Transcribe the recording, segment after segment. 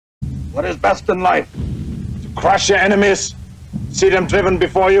What is best in life? To crush your enemies, see them driven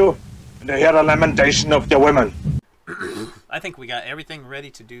before you, and to hear the lamentation of their women. I think we got everything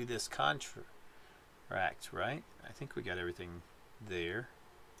ready to do this contract, right? I think we got everything there.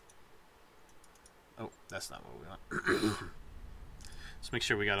 Oh, that's not what we want. Let's make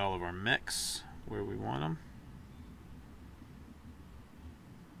sure we got all of our mechs where we want them.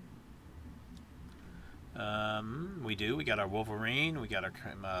 We do. We got our Wolverine, we got our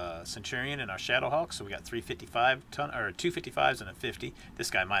Centurion, and our Shadowhawk. So we got 355 ton or 255s and a 50. This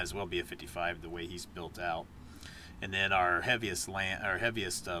guy might as well be a 55 the way he's built out. And then our heaviest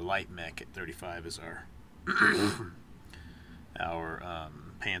light mech at 35 is our our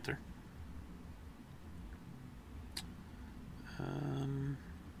Panther. Oh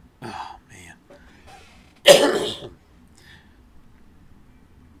man.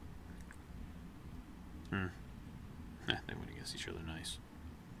 They went against each other nice.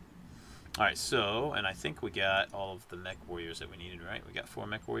 Alright, so, and I think we got all of the mech warriors that we needed, right? We got 4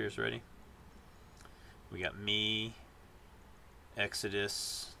 mech warriors ready. We got me,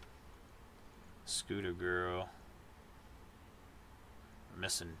 Exodus, Scooter Girl. We're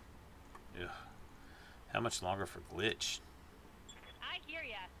missing. Ugh. How much longer for Glitch? I hear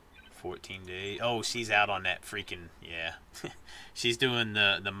ya. 14 days. Oh, she's out on that freaking, yeah. She's doing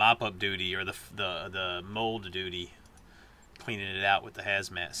the mop-up duty or the mold duty, cleaning it out with the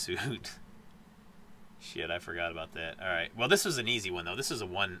hazmat suit. Shit, I forgot about that. All right. Well, this was an easy one though. This is a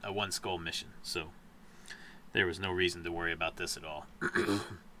one skull mission, so there was no reason to worry about this at all.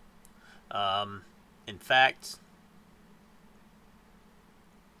 In fact,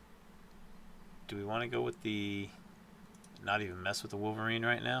 do we want to go with the not even mess with the Wolverine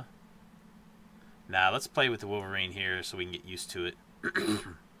right now? Nah, let's play with the Wolverine here so we can get used to it.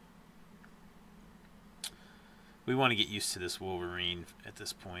 We want to get used to this Wolverine at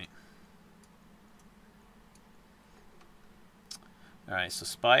this point. Alright, so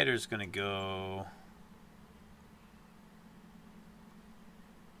Spider's going to go...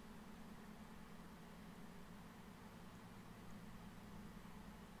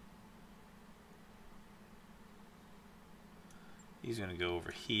 He's going to go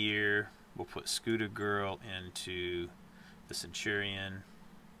over here. We'll put Scooter Girl into the Centurion.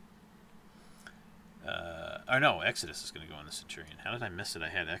 Or no, Exodus is going to go in the Centurion. How did I miss it? I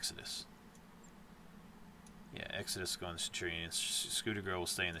had Exodus. Yeah, Exodus will go in the Centurion. Scooter Girl will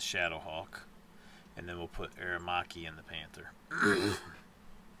stay in the Shadowhawk. And then we'll put Aramaki in the Panther.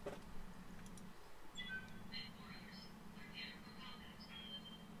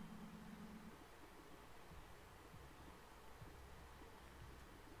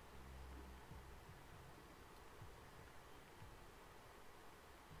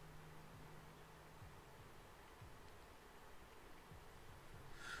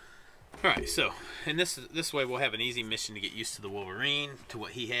 Alright, so, and this way we'll have an easy mission to get used to the Wolverine, to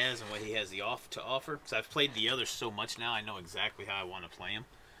what he has and what he has to offer. Because I've played the others so much now, I know exactly how I want to play him.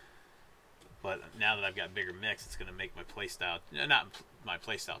 But now that I've got bigger mix, it's going to make my playstyle, not my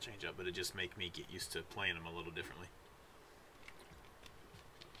playstyle change up, but it just make me get used to playing him a little differently.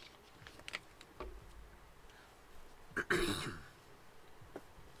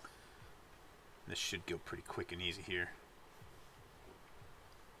 This should go pretty quick and easy here.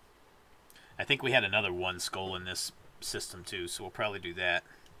 I think we had another one skull in this system too, so we'll probably do that.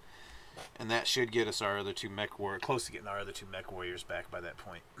 And that should get us our other 2 mech warriors, close to getting our other 2 mech warriors back by that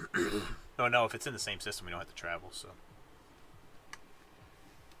point. Oh no, if it's in the same system, we don't have to travel, so.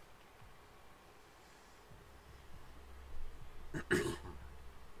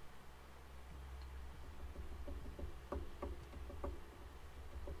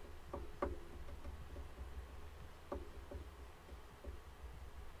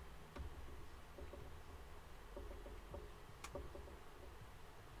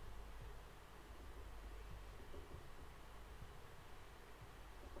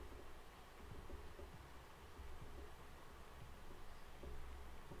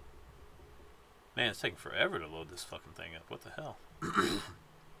 Man, it's taking forever to load this fucking thing up. What the hell?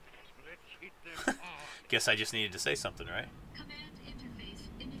 Guess I just needed to say something, right? Command interface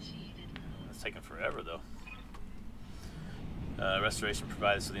initiated. It's taking forever, though. Restoration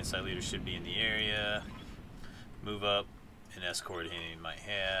provided, so the inside leader should be in the area. Move up and escort him. He might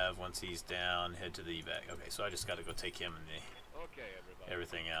have. Once he's down, head to the evac. Okay, so I just got to go take him and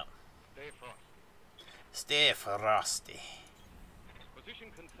everything out. Stay frosty. Stay frosty.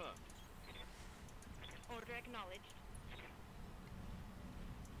 Position confirmed. Order acknowledged.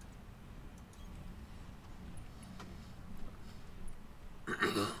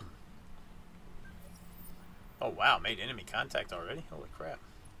 Oh wow, made enemy contact already? Holy crap.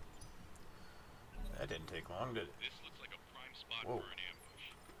 take long, did it? This looks like a prime spot Whoa. for an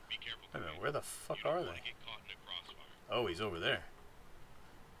ambush. Be careful. Wait a minute, Commander. where the fuck You don't are wanna they? get caught in a crossfire. Oh, he's over there.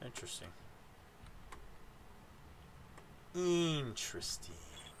 Interesting. Interesting.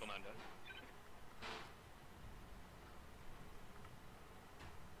 Commander.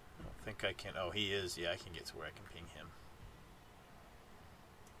 I don't think I can. Oh, he is. Yeah, I can get to where I can ping him.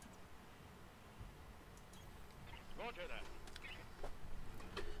 Roger that.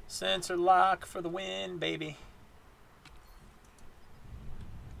 Sensor lock for the win, baby.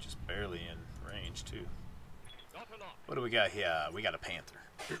 Just barely in range, too. Not a lot. What do we got here? We got a Panther.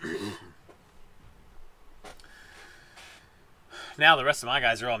 Now the rest of my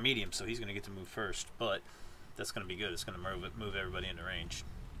guys are all medium, so he's going to get to move first. But that's going to be good. It's going to move everybody into range.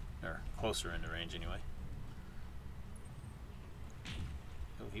 Or closer into range, anyway.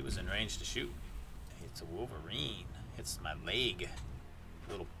 Oh, he was in range to shoot. It's a Wolverine. Hits my leg.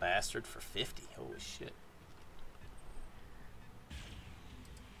 Little bastard for 50. Holy shit.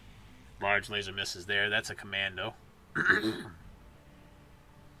 Large laser misses there. That's a commando.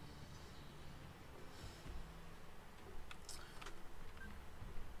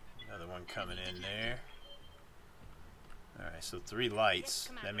 Another one coming in there. Alright, so 3 lights.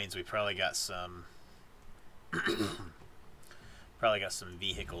 That means we probably got some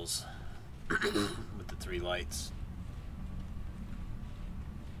vehicles with the 3 lights.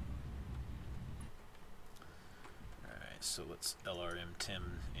 Alright, so let's LRM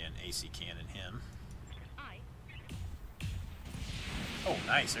Tim and AC cannon him. Oh,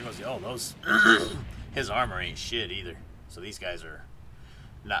 nice. There goes the... Oh, those... His armor ain't shit either. So these guys are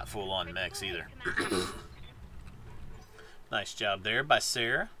not full-on mechs either. Nice job there by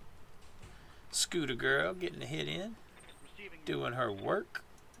Sarah. Scooter girl getting a hit in. Doing her work.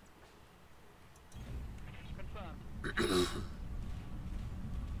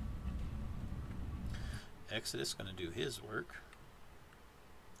 Exodus gonna do his work.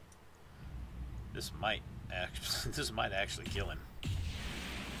 This might actually kill him.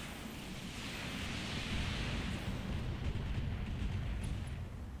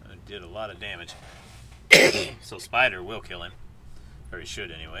 Did a lot of damage. So Spider will kill him. Or he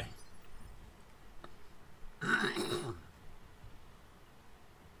should anyway. I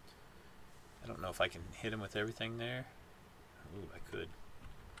don't know if I can hit him with everything there. Ooh, I could.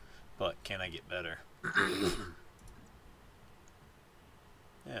 But can I get better? Yeah,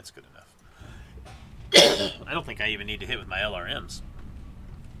 that's good enough. I don't think I even need to hit with my LRMs.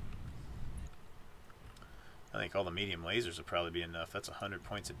 I think all the medium lasers would probably be enough. That's 100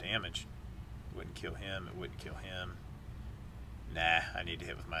 points of damage. It wouldn't kill him. It wouldn't kill him. Nah, I need to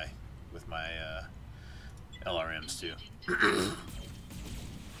hit with my LRMs too.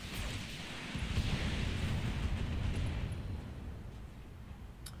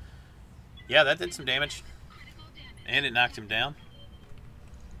 Yeah, that did some damage. And it knocked him down.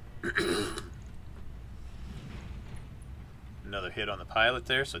 Another hit on the pilot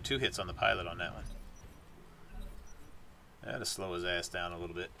there, so 2 hits on the pilot on that one. That'll slow his ass down a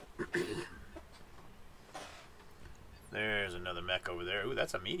little bit. There's another mech over there. Ooh,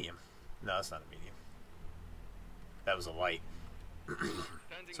 that's a medium. No, that's not a medium. That was a light.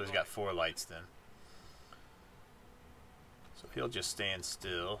 So he's got 4 lights then. So he'll just stand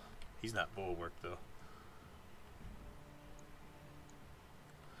still. He's not bulwark though.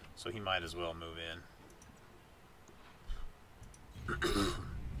 So he might as well move in.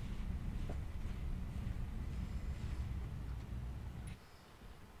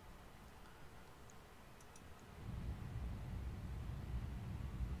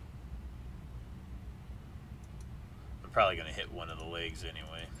 Probably going to hit one of the legs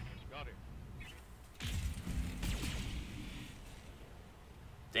anyway. Got it.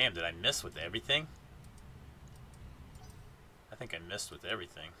 Damn, did I miss with everything? I think I missed with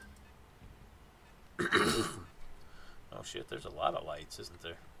everything. Oh shit, there's a lot of lights, isn't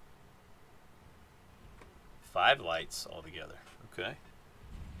there? 5 lights altogether. Okay.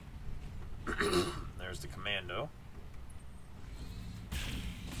 There's the commando.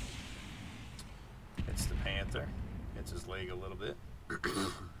 It's the Panther. Hits his leg a little bit. What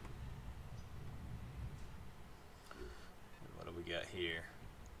do we got here?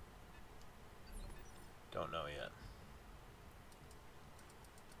 Don't know yet.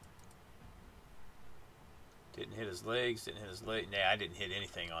 Didn't hit his legs, didn't hit his leg. Nah, I didn't hit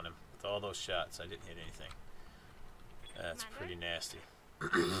anything on him. With all those shots, I didn't hit anything. That's pretty nasty.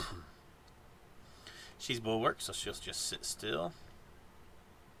 She's bulwark, so she'll just sit still.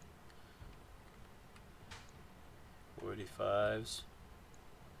 45s.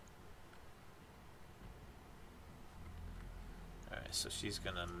 Alright, So she's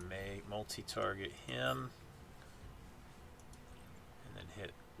gonna make multi-target him, and then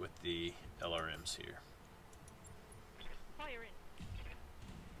hit with the LRMs here. Fire in.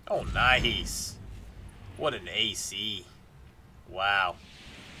 Oh, nice! What an AC! Wow,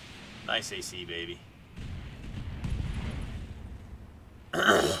 nice AC, baby.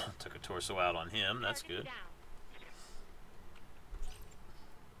 Took a torso out on him. That's good. Down.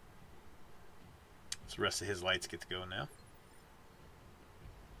 So the rest of his lights get to go now.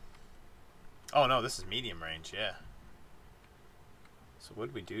 Oh no, this is medium range, yeah. So what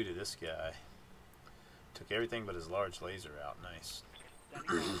did we do to this guy? Took everything but his large laser out. Nice.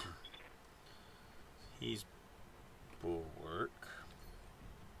 He's bulwark.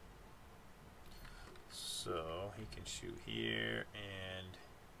 So he can shoot here and...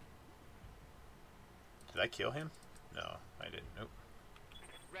 Did I kill him? No, I didn't. Nope.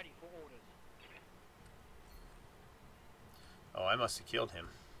 Ready for orders. Oh, I must have killed him.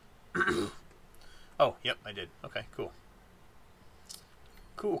 Oh, yep, I did. Okay, cool.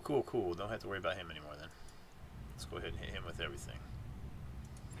 Cool, cool, cool. Don't have to worry about him anymore then. Let's go ahead and hit him with everything.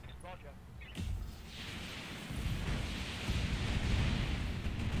 Roger.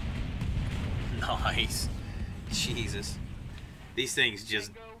 Nice. Jesus. These things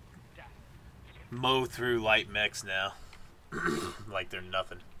just Tango down. mow through light mechs now. Like they're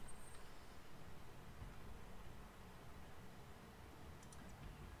nothing.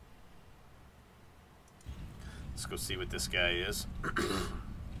 Let's go see what this guy is.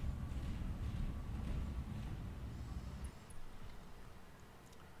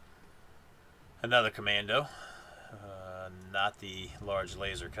 Another commando. Not the large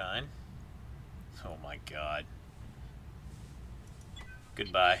laser kind. Oh my god.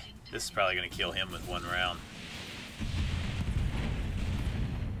 Goodbye. This is probably going to kill him with one round.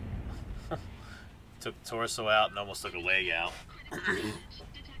 Took the torso out and almost took a leg out.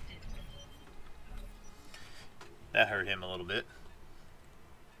 That hurt him a little bit.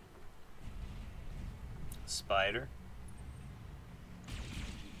 Spider.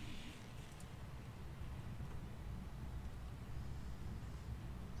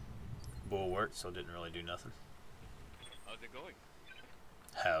 Bulwark, so it didn't really do nothing. How's it going?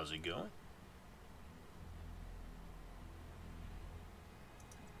 How's it going?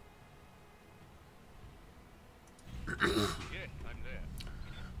 Yes, I'm there.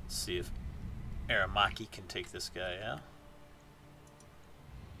 Let's see if Aramaki can take this guy out.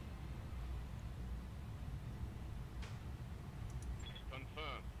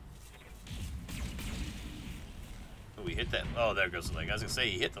 Confirm. Oh, he hit that. Oh, there goes the leg. I was going to say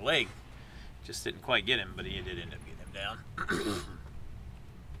he hit the leg. Just didn't quite get him, but he did end up getting him down.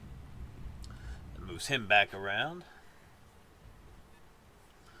 That moves him back around.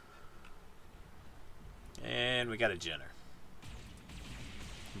 And we got a Jenner.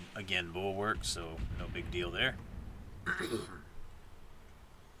 Again, bulwark, so no big deal there.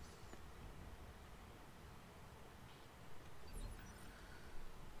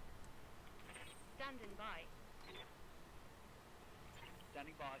 Standing by.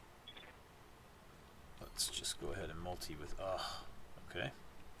 Standing by. Let's just go ahead and multi with... Oh, okay.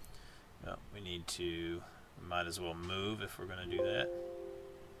 Well, we need to... We might as well move if we're going to do that.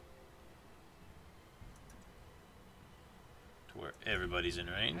 To where everybody's in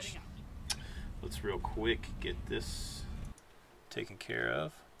range. Let's real quick get this taken care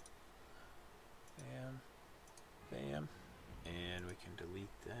of. Bam. Bam. And we can delete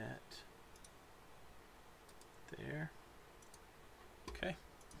that. There. Okay.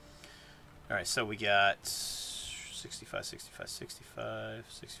 Alright, so we got 65, 65, 65,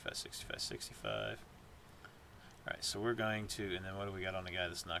 65, 65, 65. Alright, so we're going to, and then what do we got on the guy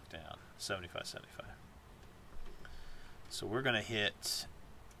that's knocked down? 75, 75. So we're going to hit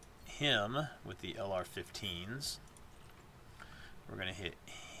him with the LR-15s. We're going to hit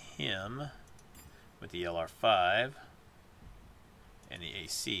him with the LR-5 and the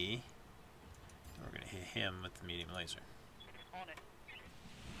AC. And we're going to hit him with the medium laser. On it.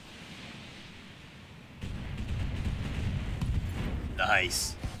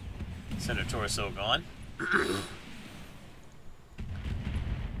 Nice. Center torso gone.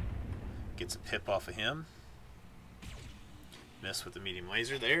 Gets a pip off of him. Miss with the medium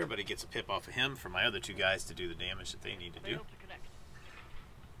laser there, but it gets a pip off of him for my other two guys to do the damage that they need to do. Failed to connect.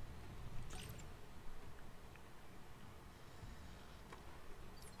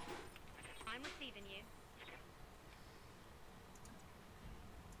 I'm receiving you.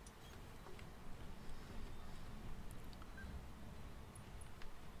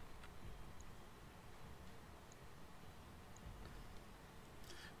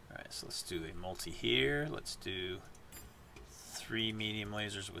 Alright, so let's do a multi here. Let's do 3 medium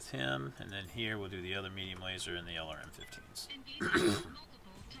lasers with him, and then here we'll do the other medium laser and the LRM-15s.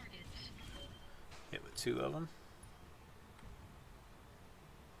 Hit with 2 of them.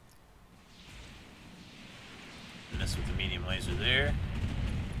 Miss with the medium laser there,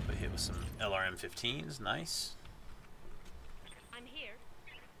 but hit with some LRM-15s. Nice. I'm here.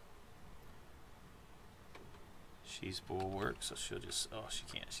 She's bulwark, so she'll just... Oh, she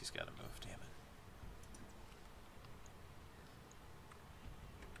can't. She's got to move. Damn it.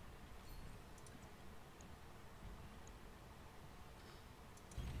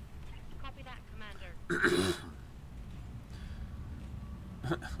 Copy that, Commander.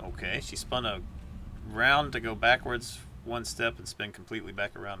 Okay, she spun a round to go backwards 1 step and spin completely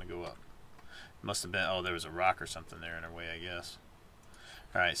back around to go up. Must have been... Oh, there was a rock or something there in her way, I guess.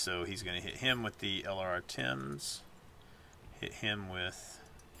 Alright, so he's going to hit him with the LRR-10s. Hit him with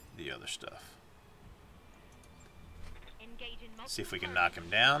the other stuff. Engage in multiple See if we can targets. knock him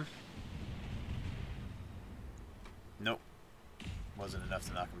down. Nope. Wasn't enough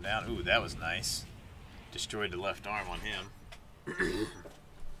to knock him down. Ooh, that was nice. Destroyed the left arm on him.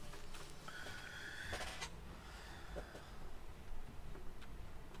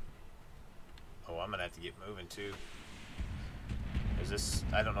 Oh, I'm gonna have to get moving too. Is this?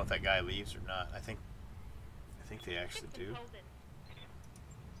 I don't know if that guy leaves or not. I think they actually System do. holding.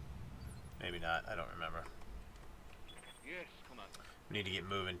 Maybe not. I don't remember. Yes, Commander. We need to get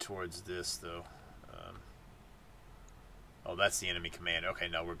moving towards this though. Oh, that's the enemy commander. Okay,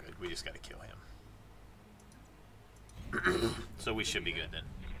 no, we're good. We just got to kill him. So we should be good then.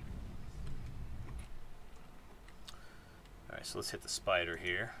 Alright, so let's hit the spider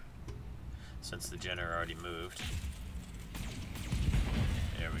here. Since the Jenner already moved.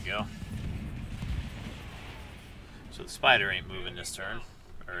 There we go. So the spider ain't moving this turn.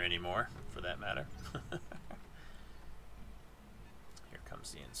 Or anymore, for that matter. Here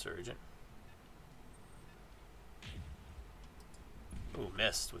comes the insurgent. Ooh,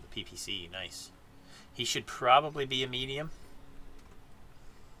 missed with the PPC. Nice. He should probably be a medium.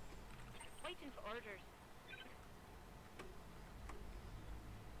 Waiting for orders.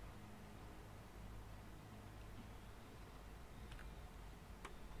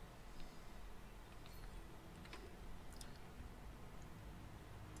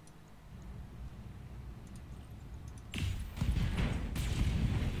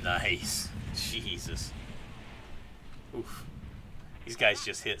 Nice. Jesus. Oof. These guys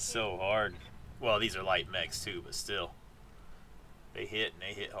just hit so hard. Well, these are light mechs too, but still. They hit and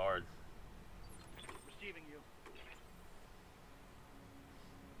they hit hard. Receiving you.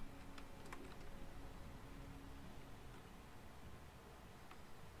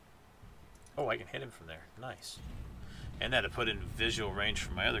 Oh, I can hit him from there. Nice. And that to put in visual range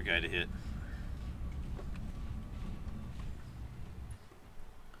for my other guy to hit.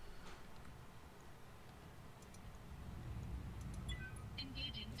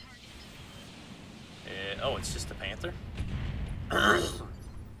 Oh, it's just a panther?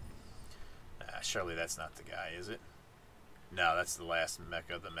 Surely that's not the guy, is it? No, that's the last mech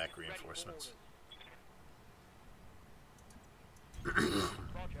of the mech reinforcements.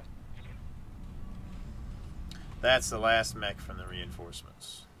 Roger. That's the last mech from the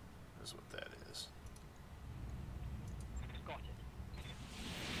reinforcements. Is what that is. Got it.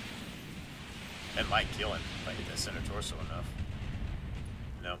 That might kill him if I hit that center torso enough.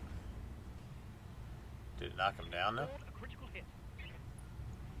 Nope. Did it knock him down though? Hold a critical hit.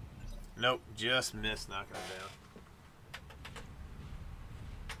 Nope, just missed knocking him down.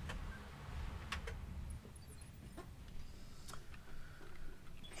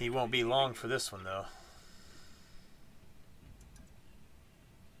 He won't be long for this one though.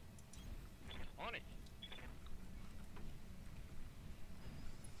 On it.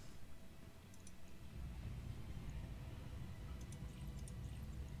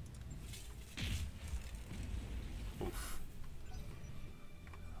 Oof.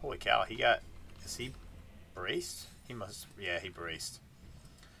 Holy cow, he got... Is he braced? He must... Yeah, he braced.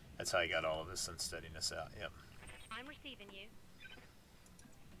 That's how he got all of his unsteadiness out, yep. I'm receiving you.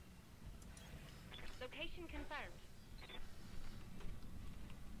 Location confirmed.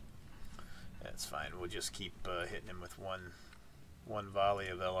 That's fine. We'll just keep hitting him with one volley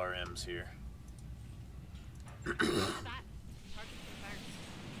of LRMs here. That. Target confirmed.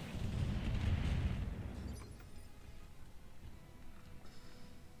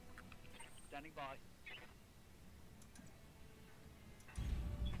 Standing by.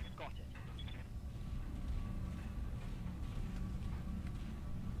 Got it.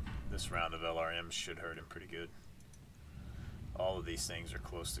 This round of LRMs should hurt him pretty good. All of these things are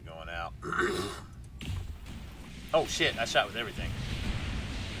close to going out. Oh shit, I shot with everything.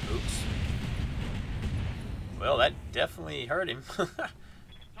 Oops. Well, that definitely hurt him. Target's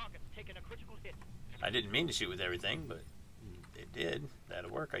taken a critical hit. I didn't mean to shoot with everything, but it did.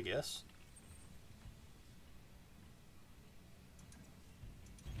 That'll work, I guess.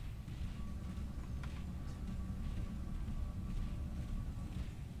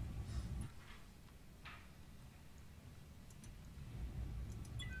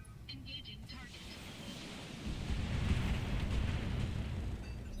 Engaging target.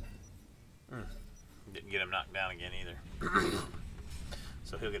 Didn't get him knocked down again either.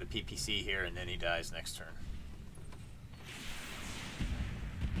 So he'll get a PPC here, and then he dies next turn.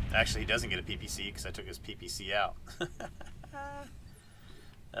 Actually, he doesn't get a PPC because I took his PPC out.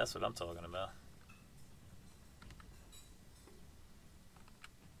 That's what I'm talking about.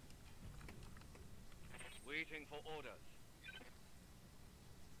 Waiting for orders.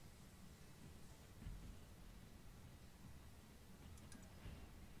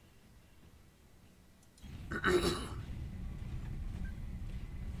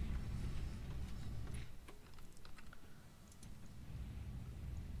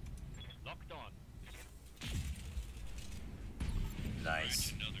 Locked on.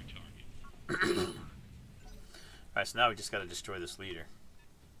 Nice. Another target. Alright, so now we just got to destroy this leader.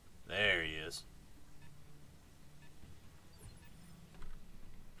 There he is.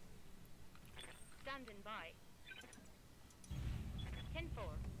 Standing by. 10-4.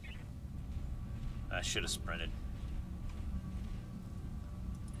 I should have sprinted.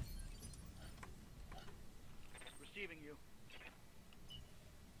 Receiving you.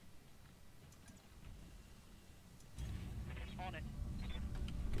 On it.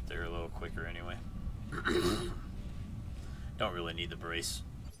 Get there a little quicker anyway. Don't really need the brace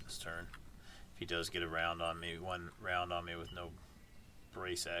this turn. If he does get a round on me, one round on me with no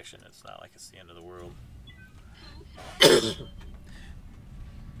brace action, it's not like it's the end of the world.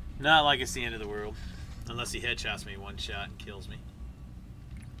 Not like it's the end of the world. Unless he headshots me one shot and kills me.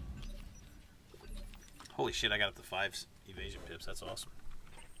 Holy shit, I got up to 5 evasion pips. That's awesome.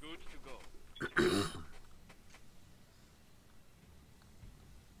 Good to go.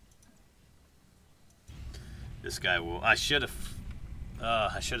 This guy will... I should have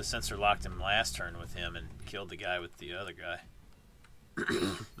sensor locked him last turn with him and killed the guy with the other guy.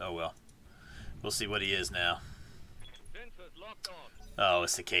 Oh well. We'll see what he is now. Sensors locked on. Oh, a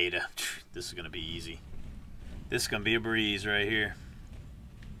cicada. This is going to be easy. This is going to be a breeze right here.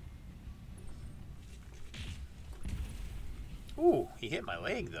 Ooh, he hit my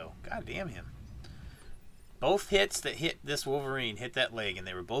leg, though. God damn him. Both hits that hit this Wolverine hit that leg, and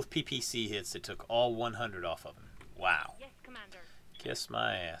they were both PPC hits that took all 100 off of him. Wow. Yes, Commander. Kiss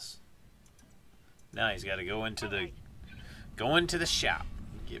my ass. Now he's got to go into the shop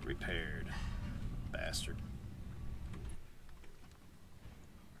and get repaired. Bastard.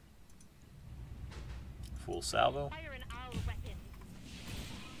 Full salvo. Fire in our weapons.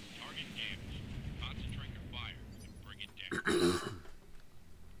 Target damaged. Concentrate your fire and bring it down.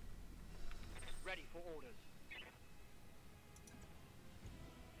 Ready for orders.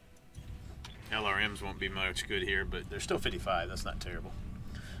 LRMs won't be much good here, but they're still 55. That's not terrible.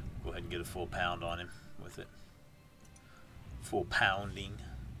 Go ahead and get a full pound on him with it. Full pounding.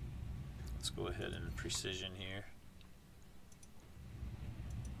 Let's go ahead and precision here.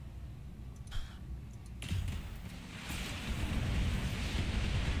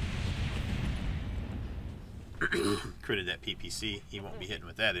 Critted that PPC. He won't be hitting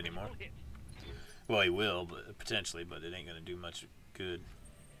with that anymore. Critical hit. Well, he will, but potentially, but it ain't going to do much good.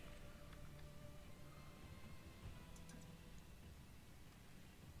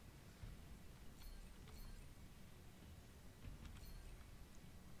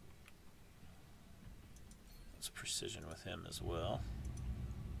 Let's precision with him as well.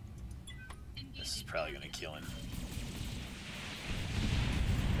 This is probably going to kill him.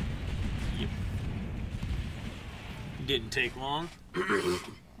 Yep. Didn't take long.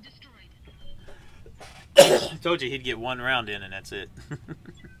 Destroyed. I told you he'd get one round in and that's it.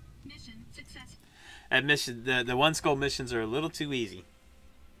 Mission successful. That mission, the one skull missions are a little too easy.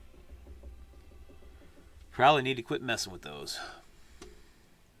 Probably need to quit messing with those.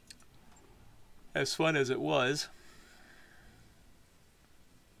 As fun as it was.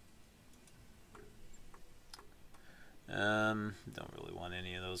 Don't really want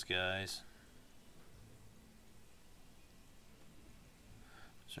any of those guys.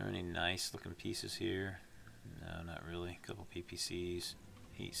 Is there any nice looking pieces here? No, not really. A couple PPCs,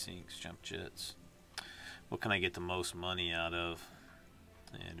 heat sinks, jump jets. What can I get the most money out of?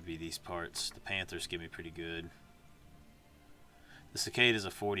 And to be these parts. The Panthers give me pretty good. The Cicada's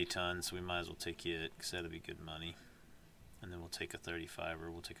a 40 ton, so we might as well take it, because that'll be good money. And then we'll take a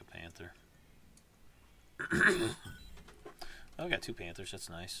 35er, we'll take a Panther. Oh, we got 2 Panthers, that's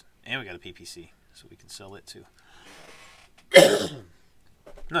nice. And we got a PPC, so we can sell it too.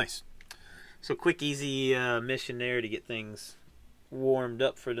 Nice. So quick, easy mission there to get things warmed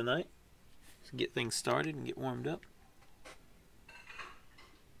up for tonight. So get things started and get warmed up.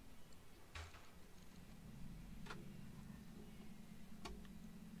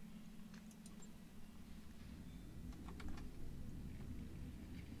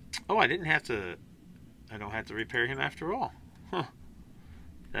 Oh, I don't have to repair him after all. Huh.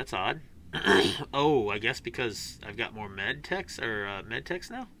 That's odd. Oh, I guess because I've got more med techs now? Mech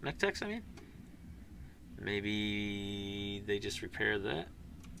techs, I mean. Maybe they just repair that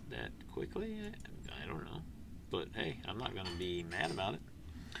quickly? I don't know. But hey, I'm not going to be mad about it.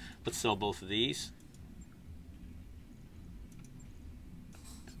 Let's sell both of these.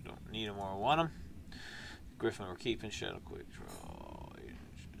 Don't need them or want them. Griffin we're keeping. Shadow quick draw.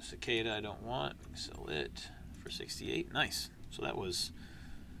 Cicada I don't want. We can sell it for 68. Nice. So that was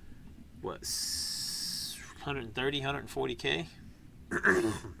what, 130, 140k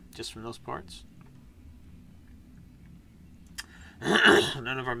just from those parts.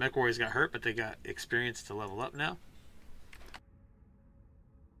 None of our mech warriors got hurt, but they got experience to level up now.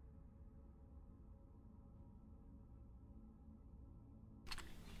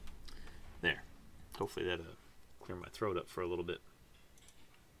 There. Hopefully that'll clear my throat up for a little bit.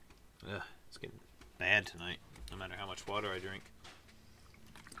 Ugh, it's getting bad tonight, no matter how much water I drink.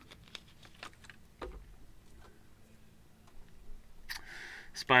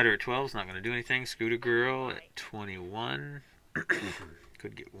 Spider at 12 is not going to do anything. Scooter Girl at 21.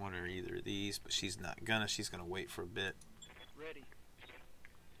 Could get one or either of these, but she's not gonna. She's gonna wait for a bit. Ready.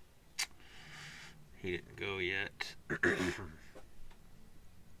 He didn't go yet.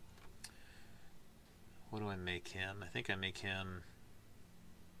 What do I make him? I think I make him...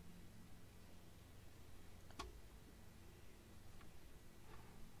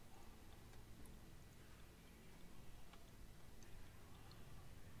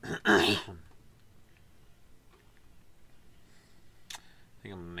 I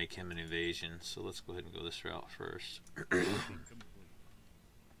think I'm going to make him an evasion, so let's go ahead and go this route first. I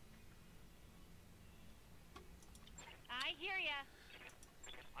hear ya.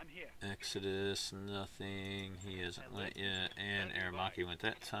 I'm here. Exodus, nothing. He hasn't went yet. And Aramaki went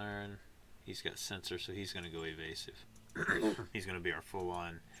that turn. He's got sensor, so he's going to go evasive. He's going to be our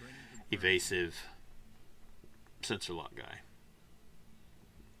full-on evasive sensor lock guy.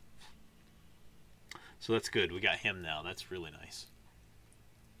 So that's good. We got him now. That's really nice.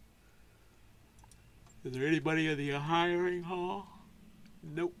 Is there anybody in the hiring hall?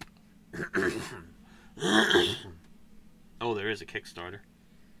 Nope. Oh, there is a Kickstarter.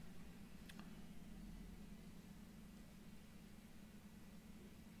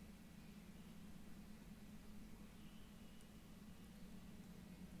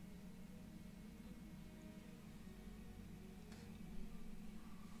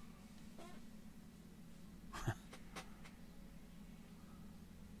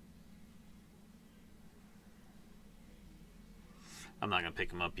 I'm not going to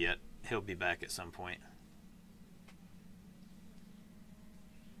pick him up yet. He'll be back at some point.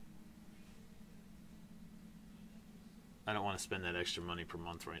 I don't want to spend that extra money per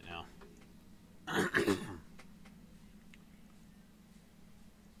month right now.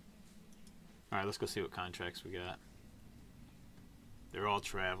 Alright, let's go see what contracts we got. They're all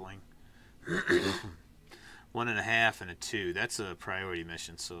traveling. 1.5 and a 2. That's a priority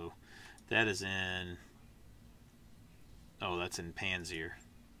mission, so that is in... Oh, that's in Panzer.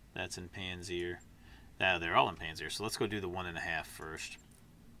 That's in Panzer. Yeah, they're all in Panzer. So let's go do the 1.5 first.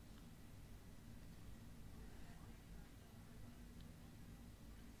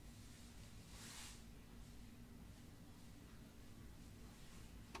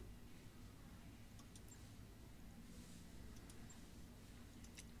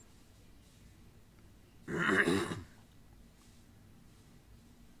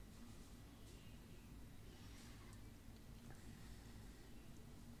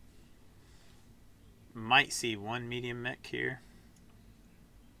 Might see one medium mech here.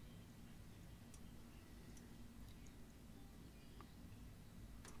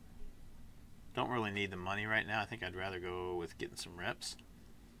 Don't really need the money right now. I think I'd rather go with getting some reps.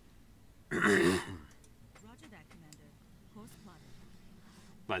 Roger that, Commander. Course plotted.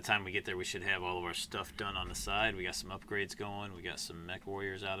 By the time we get there, we should have all of our stuff done on the side. We got some upgrades going. We got some mech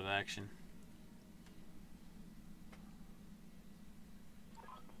warriors out of action.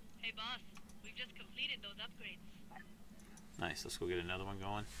 Hey boss, we've just completed those upgrades. Nice. Let's go get another one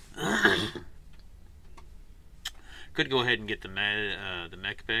going. Could go ahead and get the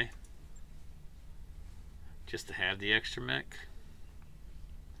mech bay, just to have the extra mech.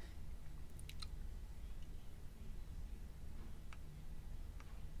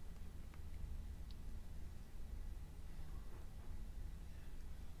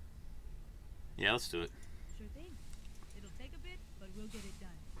 Yeah, let's do it. Sure thing. It'll take a bit, but we'll get it done.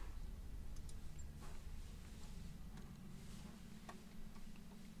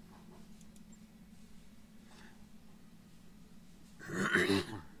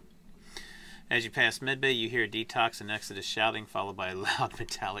 As you pass Medbay, you hear Detox and Exodus shouting, followed by a loud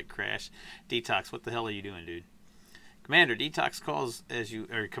metallic crash. Detox, what the hell are you doing, dude? Commander, Detox calls as you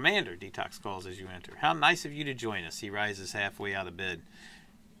enter. How nice of you to join us. He rises halfway out of bed,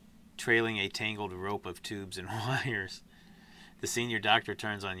 trailing a tangled rope of tubes and wires. The senior doctor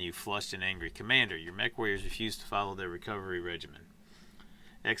turns on you, flushed and angry. Commander, your mech warriors refuse to follow their recovery regimen.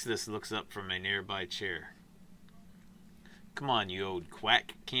 Exodus looks up from a nearby chair. Come on, you old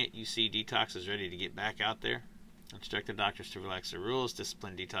quack. Can't you see Detox is ready to get back out there? Instruct the doctors to relax their rules,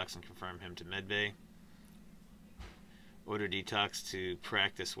 discipline Detox, and confirm him to medbay. Order Detox to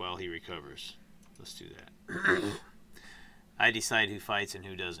practice while he recovers. Let's do that. I decide who fights and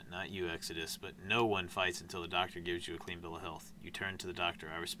who doesn't, not you, Exodus, but no one fights until the doctor gives you a clean bill of health. You turn to the doctor.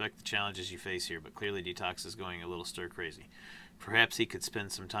 I respect the challenges you face here, but clearly Detox is going a little stir-crazy. Perhaps he could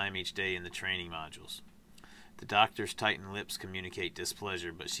spend some time each day in the training modules. The doctor's tightened lips communicate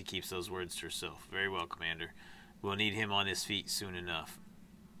displeasure, but she keeps those words to herself. Very well, Commander. We'll need him on his feet soon enough.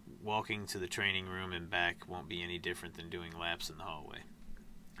 Walking to the training room and back won't be any different than doing laps in the hallway.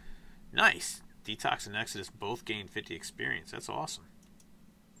 Nice! Detox and Exodus both gained 50 experience. That's awesome.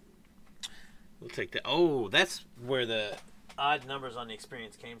 We'll take that. Oh, that's where the odd numbers on the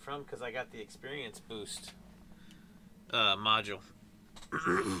experience came from, because I got the experience boost module.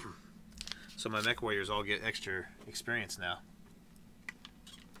 So my mech warriors all get extra experience now.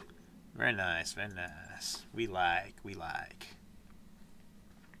 Very nice, very nice. We like.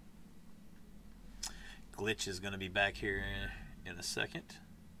 Glitch is going to be back here in a second.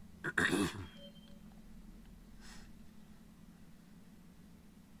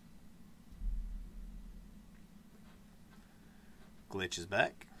 Glitch is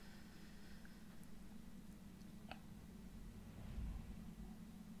back.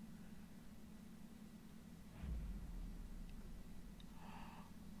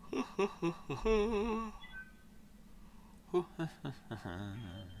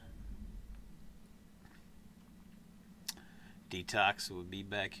 Detox will be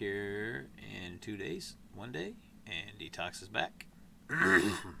back here in 2 days, 1 day, and Detox is back.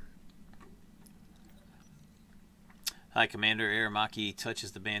 Hi, Commander. Aramaki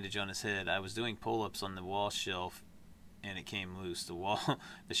touches the bandage on his head. I was doing pull-ups on the wall shelf, and it came loose.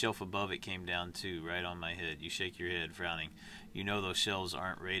 The shelf above it came down too, right on my head. You shake your head, frowning. You know those shelves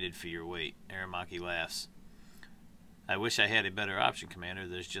aren't rated for your weight. Aramaki laughs. I wish I had a better option, Commander.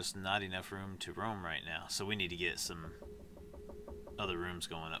 There's just not enough room to roam right now. So we need to get some other rooms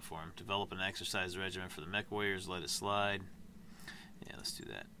going up for him. Develop an exercise regimen for the mech warriors. Let it slide. Yeah, let's do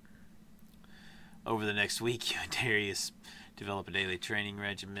that. Over the next week, you and Darius develop a daily training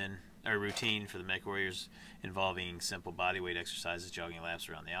regimen or routine for the mech warriors involving simple bodyweight exercises, jogging laps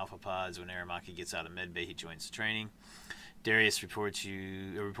around the alpha pods. When Aramaki gets out of medbay, he joins the training. Darius reports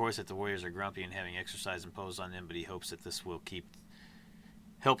that the warriors are grumpy and having exercise imposed on them, but he hopes that this will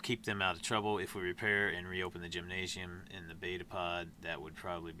help keep them out of trouble. If we repair and reopen the gymnasium in the beta pod, that would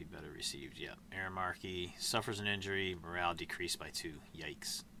probably be better received. Yep. Aramaki suffers an injury, morale decreased by 2.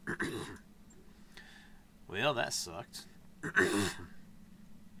 Yikes. Well, that sucked.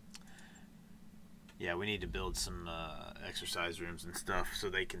 Yeah, we need to build some exercise rooms and stuff so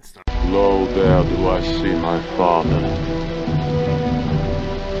they can start. Lo, there do I see my father.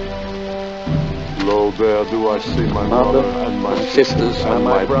 Lo, there do I see my mother and my sisters and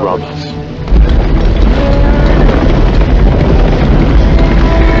my brothers.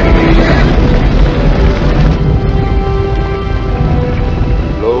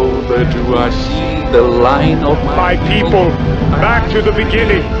 Lo, there do I see the line of My people, back to the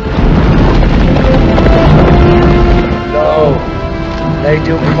beginning. Lo, they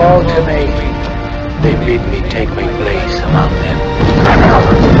do call to me. They bid me take my place among them.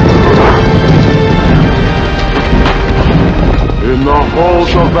 In the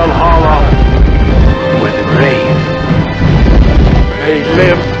halls of Valhalla,